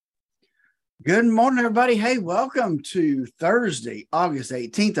Good morning, everybody. Hey, welcome to Thursday, August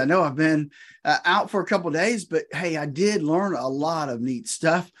 18th. I know I've been out for a couple of days, but hey, I did learn a lot of neat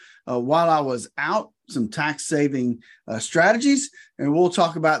stuff while I was out, some tax saving strategies, and we'll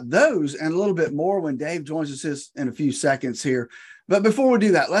talk about those and a little bit more when Dave joins us in a few seconds here. But before we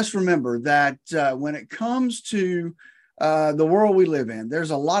do that, let's remember that when it comes to the world we live in,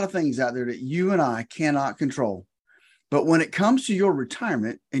 there's a lot of things out there that you and I cannot control. But when it comes to your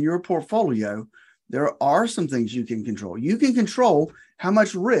retirement and your portfolio, there are some things you can control. You can control how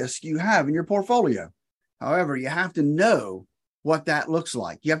much risk you have in your portfolio. However, you have to know what that looks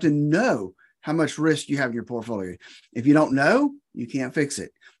like. You have to know how much risk you have in your portfolio. If you don't know, you can't fix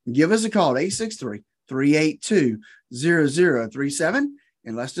it. Give us a call at 863-382-0037,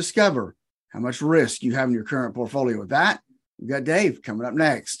 and let's discover how much risk you have in your current portfolio. With that, we've got Dave coming up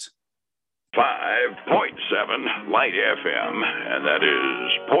next. 5.7 Light FM, and that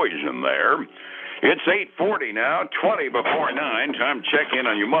is Poison there. It's 8:40 now, 20 before 9. Time to check in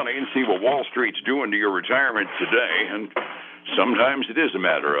on your money and see what Wall Street's doing to your retirement today. And sometimes it is a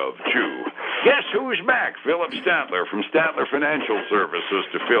matter of two. Guess who's back? Phillip Statler from Statler Financial Services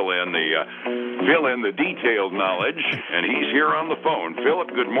to fill in the detailed knowledge, and he's here on the phone.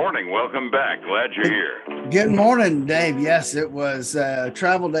 Phillip, good morning. Welcome back. Glad you're here. Good morning, Dave. Yes, it was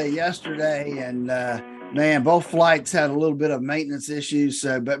travel day yesterday, and man, both flights had a little bit of maintenance issues.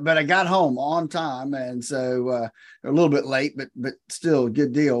 But I got home on time, and so a little bit late, but still a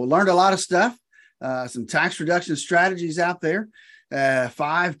good deal. Learned a lot of stuff. Some tax reduction strategies out there,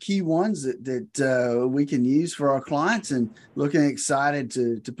 5 key ones that we can use for our clients, and looking excited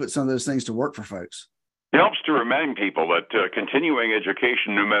to put some of those things to work for folks. It helps to remind people that continuing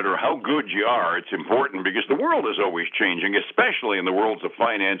education, no matter how good you are, it's important because the world is always changing, especially in the worlds of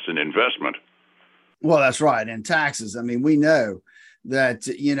finance and investment. Well, that's right. And taxes, I mean, we know that,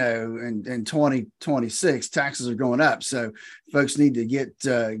 in 2026, taxes are going up. So folks need to get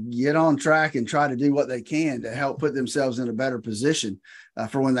on track and try to do what they can to help put themselves in a better position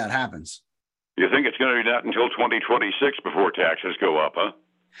for when that happens. You think it's going to be not until 2026 before taxes go up, huh?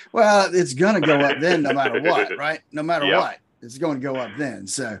 Well, it's going to go up then no matter what, right? No matter what, it's going to go up then.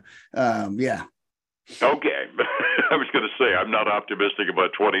 So, yeah. Okay. I was going to say, I'm not optimistic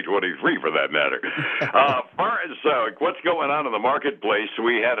about 2023 for that matter. Far as what's going on in the marketplace,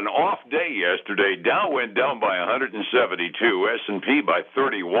 we had an off day yesterday. Dow went down by 172, S&P by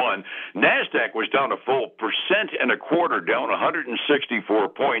 31. NASDAQ was down a full 1.25%, down 164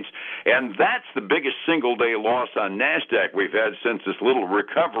 points. And that's the biggest single-day loss on NASDAQ we've had since this little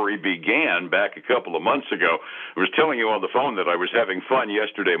recovery began back a couple of months ago. I was telling you on the phone that I was having fun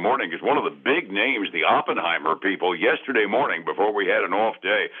yesterday morning because one of the big names, the Oppenheimer people, yesterday morning before we had an off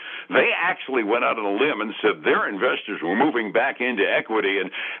day, they actually went out on a limb and said their investors were moving back into equity, and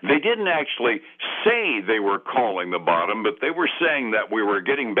they didn't actually say they were calling the bottom, but they were saying that we were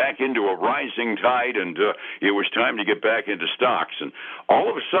getting back into a rising tide and it was time to get back into stocks. And all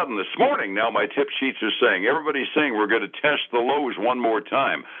of a sudden this morning, now my tip sheets are saying, everybody's saying we're going to test the lows one more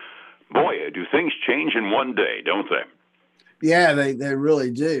time. Boy, do things change in one day, don't they? Yeah, they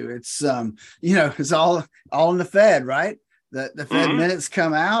really do. It's it's all in the Fed, right? The Fed minutes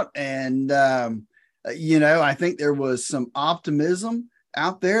come out, and I think there was some optimism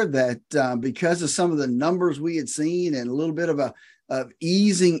out there that because of some of the numbers we had seen and a little bit of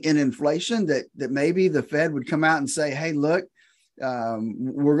easing in inflation, that maybe the Fed would come out and say, "Hey, look,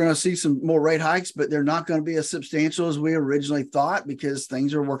 we're going to see some more rate hikes, but they're not going to be as substantial as we originally thought because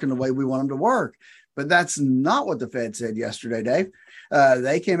things are working the way we want them to work." But that's not what the Fed said yesterday, Dave.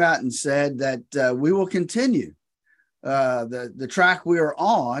 They came out and said that we will continue the track we are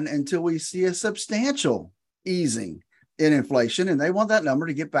on until we see a substantial easing in inflation, and they want that number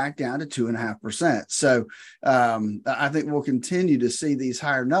to get back down to 2.5%. So I think we'll continue to see these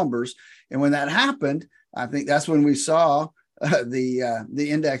higher numbers, and when that happened, I think that's when we saw the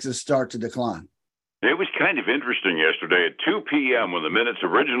indexes start to decline. It was kind of interesting yesterday at 2 p.m. when the minutes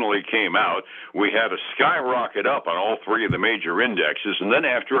originally came out. We had a skyrocket up on all three of the major indexes, and then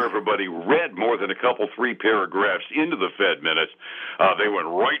after everybody read more than three paragraphs into the Fed minutes, they went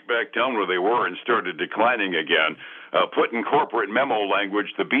right back down where they were and started declining again. Put in corporate memo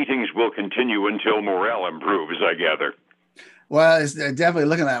language, the beatings will continue until morale improves, I gather. Well, it's definitely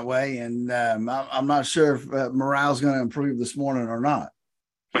looking that way, and I'm not sure if morale is going to improve this morning or not.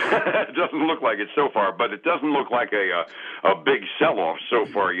 It doesn't look like it so far, but it doesn't look like a big sell-off so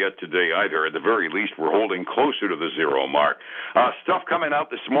far yet today either. At the very least, we're holding closer to the zero mark. Stuff coming out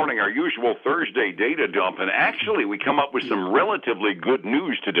this morning, our usual Thursday data dump, and actually we come up with some relatively good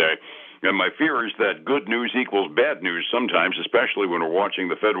news today. And my fear is that good news equals bad news sometimes, especially when we're watching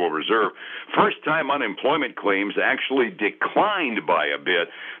the Federal Reserve. First-time unemployment claims actually declined by a bit.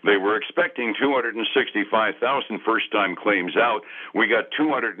 They were expecting 265,000 first-time claims out. We got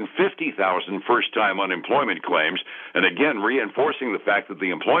 250,000 first-time unemployment claims. And again, reinforcing the fact that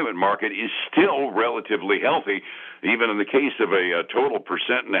the employment market is still relatively healthy, even in the case of a total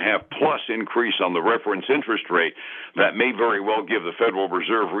 1.5% plus increase on the reference interest rate. That may very well give the Federal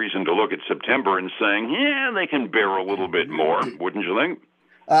Reserve reason to look at September and saying, yeah, they can bear a little bit more, wouldn't you think?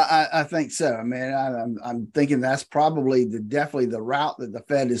 I think so. I mean, I'm thinking that's probably definitely the route that the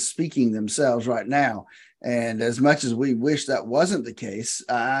Fed is speaking themselves right now. And as much as we wish that wasn't the case,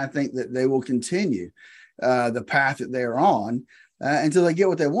 I think that they will continue the path that they're on until they get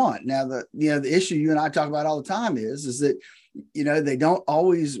what they want. Now, the issue you and I talk about all the time is that, they don't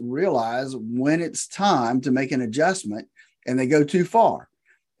always realize when it's time to make an adjustment and they go too far.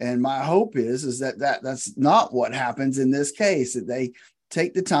 And my hope is that that's not what happens in this case, that they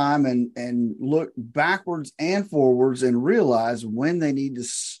take the time and look backwards and forwards and realize when they need to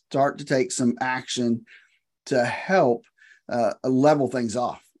start to take some action to help level things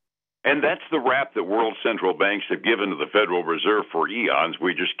off. And that's the rap that world central banks have given to the Federal Reserve for eons.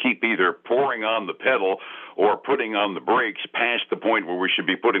 We just keep either pouring on the pedal or putting on the brakes past the point where we should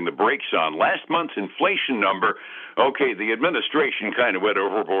be putting the brakes on. Last month's inflation number, okay, the administration kind of went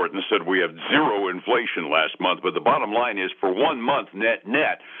overboard and said we have zero inflation last month, but the bottom line is for 1 month net,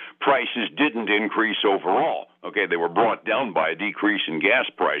 prices didn't increase overall. Okay, they were brought down by a decrease in gas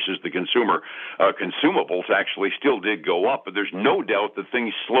prices. The consumer consumables actually still did go up, but there's no doubt that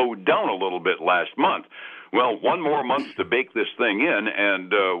things slowed down a little bit last month. Well, 1 more month to bake this thing in,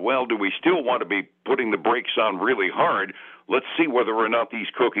 and, do we still want to be putting the brakes on really hard? Let's see whether or not these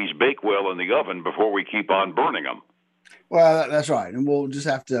cookies bake well in the oven before we keep on burning them. Well, that's right. And we'll just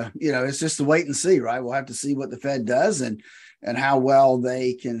have to, it's just to wait and see, right? We'll have to see what the Fed does and how well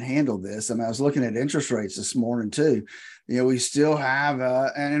they can handle this. I mean, I was looking at interest rates this morning too. We still have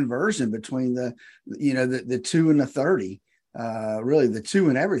an inversion between the 2 and the 30, really the 2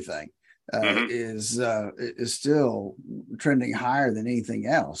 and everything is still trending higher than anything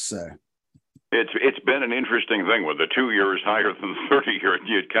else. So. It's been an interesting thing with the 2 years higher than the 30-year.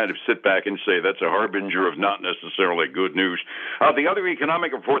 You'd kind of sit back and say that's a harbinger of not necessarily good news. The other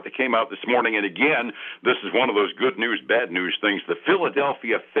economic report that came out this morning, and again, this is one of those good news, bad news things, the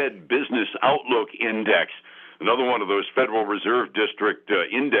Philadelphia Fed Business Outlook Index. Another one of those Federal Reserve District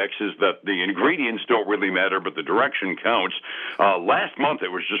indexes that the ingredients don't really matter, but the direction counts. Last month, it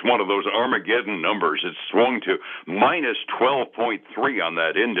was just one of those Armageddon numbers. It swung to minus 12.3 on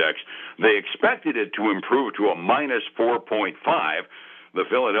that index. They expected it to improve to a minus 4.5. The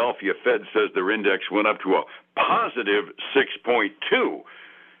Philadelphia Fed says their index went up to a positive 6.2.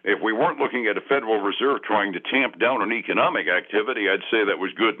 If we weren't looking at a Federal Reserve trying to tamp down on economic activity, I'd say that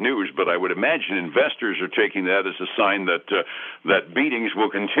was good news. But I would imagine investors are taking that as a sign that that beatings will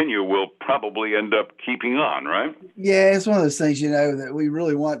continue. We'll probably end up keeping on, right? Yeah, it's one of those things, that we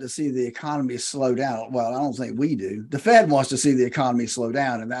really want to see the economy slow down. Well, I don't think we do. The Fed wants to see the economy slow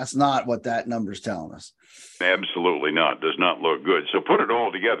down, and that's not what that number's telling us. Absolutely not. Does not look good. So put it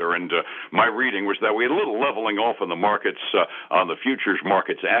all together, and my reading was that we had a little leveling off in the markets, on the futures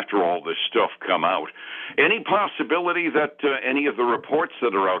markets after all this stuff come out. Any possibility that any of the reports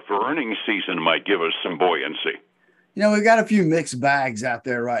that are out for earnings season might give us some buoyancy? We've got a few mixed bags out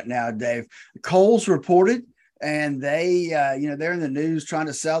there right now, Dave. Kohl's reported, and they, they're in the news trying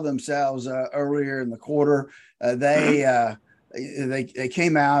to sell themselves earlier in the quarter. They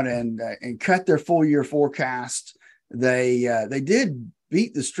came out and cut their full year forecast. They did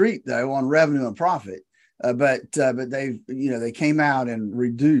beat the street though on revenue and profit, but they came out and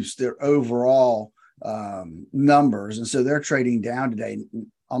reduced their overall numbers, and so they're trading down today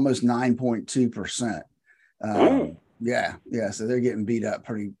almost 9.2%. Yeah. So they're getting beat up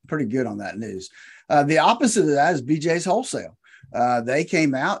pretty good on that news. The opposite of that is BJ's Wholesale. They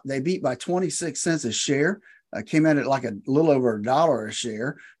came out, they beat by 26 cents a share. Came in at like a little over $1 a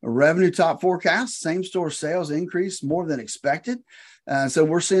share. A revenue top forecast, same store sales increased more than expected. So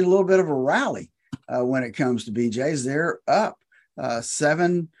we're seeing a little bit of a rally when it comes to BJ's. They're up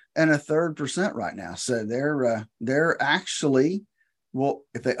 7.33% right now. So they're actually, well,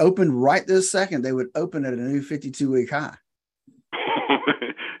 if they opened right this second, they would open at a new 52-week high.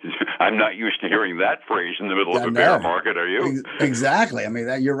 I'm not used to hearing that phrase in the middle of a bear market. Are you? Exactly. I mean,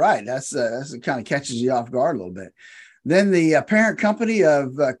 you're right. That's kind of catches you off guard a little bit. Then the parent company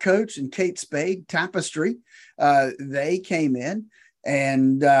of Coach and Kate Spade, Tapestry, they came in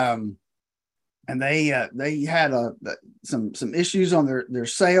and and they had some issues on their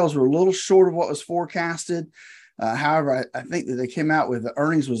sales. Were a little short of what was forecasted. However, I think that they came out with the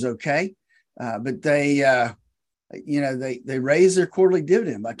earnings was okay, but they raised their quarterly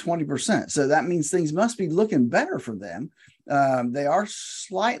dividend by 20%. So that means things must be looking better for them. They are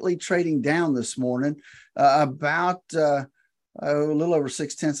slightly trading down this morning, about a little over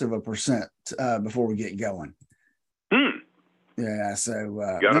 0.6% before we get going. Yeah.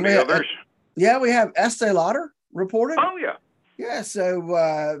 So got any others? Yeah, we have Estee Lauder reported. Oh yeah. Yeah.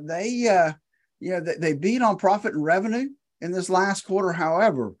 So they beat on profit and revenue in this last quarter.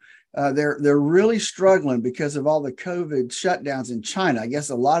 However, they're really struggling because of all the COVID shutdowns in China. I guess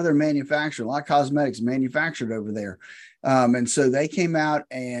a lot of their manufacturing, a lot of cosmetics manufactured over there. And so they came out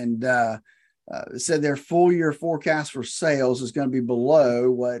and said their full year forecast for sales is going to be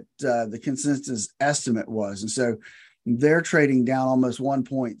below what the consensus estimate was. And so they're trading down almost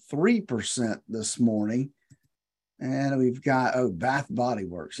 1.3% this morning. And we've got, Bath Body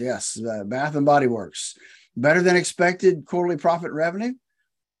Works. Yes, Bath and Body Works. Better than expected quarterly profit revenue.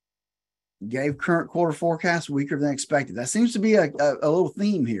 Gave current quarter forecast weaker than expected. That seems to be a little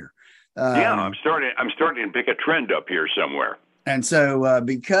theme here. I'm starting to pick a trend up here somewhere. And so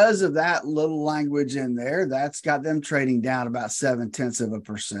because of that little language in there, that's got them trading down about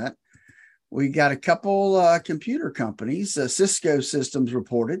 0.7%. We got a couple computer companies. Cisco Systems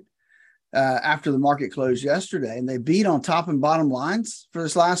reported after the market closed yesterday, and they beat on top and bottom lines for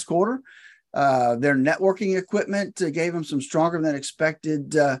this last quarter. Their networking equipment gave them some stronger than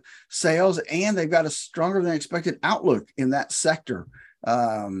expected sales, and they've got a stronger than expected outlook in that sector.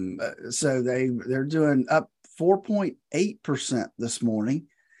 So they're doing up 4.8% this morning.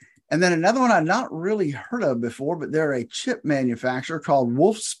 And then another one I've not really heard of before, but they're a chip manufacturer called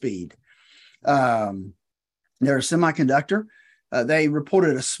Wolfspeed. They're a semiconductor. They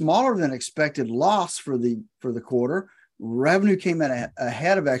reported a smaller than expected loss for the quarter. Revenue came in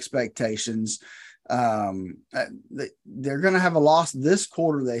ahead of expectations. They're going to have a loss this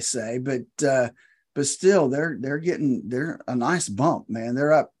quarter, they say, but still they're a nice bump, man.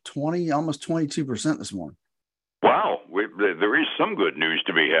 They're up almost 22% this morning. Wow, there is some good news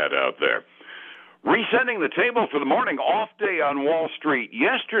to be had out there. Resetting the table for the morning, off day on Wall Street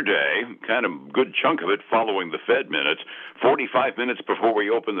yesterday, kind of good chunk of it following the Fed minutes, 45 minutes before we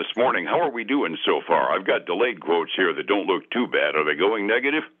open this morning. How are we doing so far? I've got delayed quotes here that don't look too bad. Are they going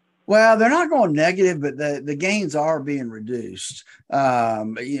negative? Well, they're not going negative, but the gains are being reduced.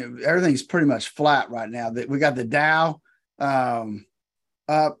 Everything's pretty much flat right now. We got the Dow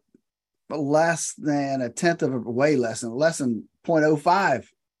up less than way less than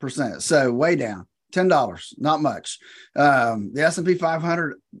 0.05%. So way down. $10, not much. The S&P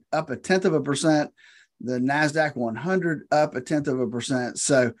 500 up 0.1%. The NASDAQ 100 up 0.1%.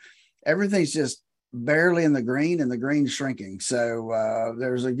 So everything's just barely in the green, and the green's shrinking. So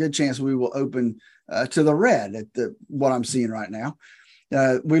there's a good chance we will open to the red at what I'm seeing right now.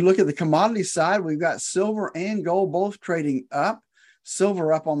 We look at the commodity side. We've got silver and gold both trading up.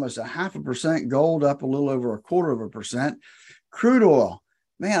 Silver up almost 0.5%. Gold up a little over 0.25%. Crude oil.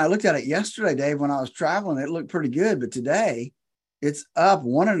 Man, I looked at it yesterday, Dave, when I was traveling. It looked pretty good, but today it's up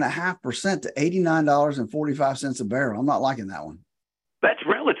 1.5% to $89.45 a barrel. I'm not liking that one. That's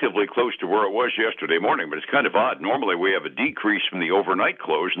relatively close to where it was yesterday morning, but it's kind of odd. Normally we have a decrease from the overnight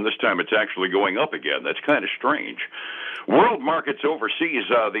close, and this time it's actually going up again. That's kind of strange. World markets overseas,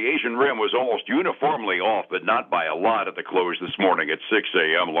 the Asian rim was almost uniformly off, but not by a lot at the close this morning at 6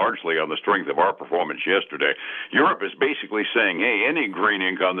 a.m., largely on the strength of our performance yesterday. Europe is basically saying, hey, any green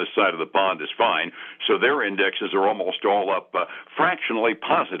ink on this side of the pond is fine, so their indexes are almost all up fractionally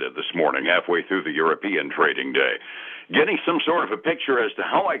positive this morning, halfway through the European trading day. Getting some sort of a picture as to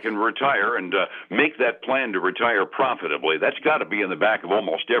how I can retire and make that plan to retire profitably, that's got to be in the back of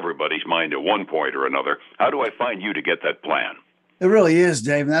almost everybody's mind at one point or another. How do I find you to get that plan? It really is,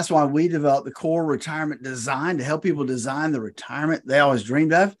 Dave, and that's why we developed the core retirement design to help people design the retirement they always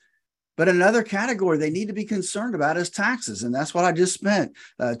dreamed of. But another category they need to be concerned about is taxes. And that's what I just spent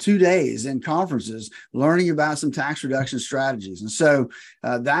 2 days in conferences learning about some tax reduction strategies. And so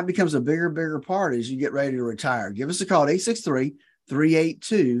that becomes a bigger part as you get ready to retire. Give us a call at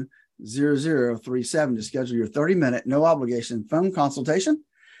 863-382-0037 to schedule your 30-minute, no obligation phone consultation.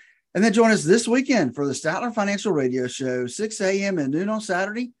 And then join us this weekend for the Statler Financial Radio Show, 6 a.m. and noon on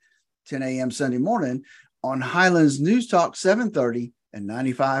Saturday, 10 a.m. Sunday morning on Highlands News Talk 730 and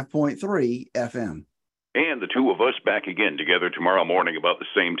 95.3 FM. And the two of us back again together tomorrow morning about the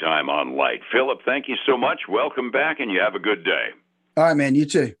same time on Light. Phillip, thank you so much. Welcome back, and you have a good day. All right, man. You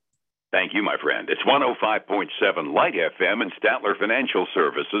too. Thank you, my friend. It's 105.7 Light FM and Statler Financial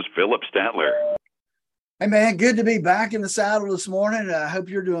Services, Phillip Statler. Hey, man, good to be back in the saddle this morning. I hope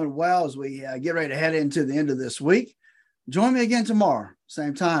you're doing well as we get ready to head into the end of this week. Join me again tomorrow,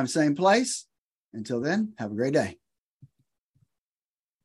 same time, same place. Until then, have a great day.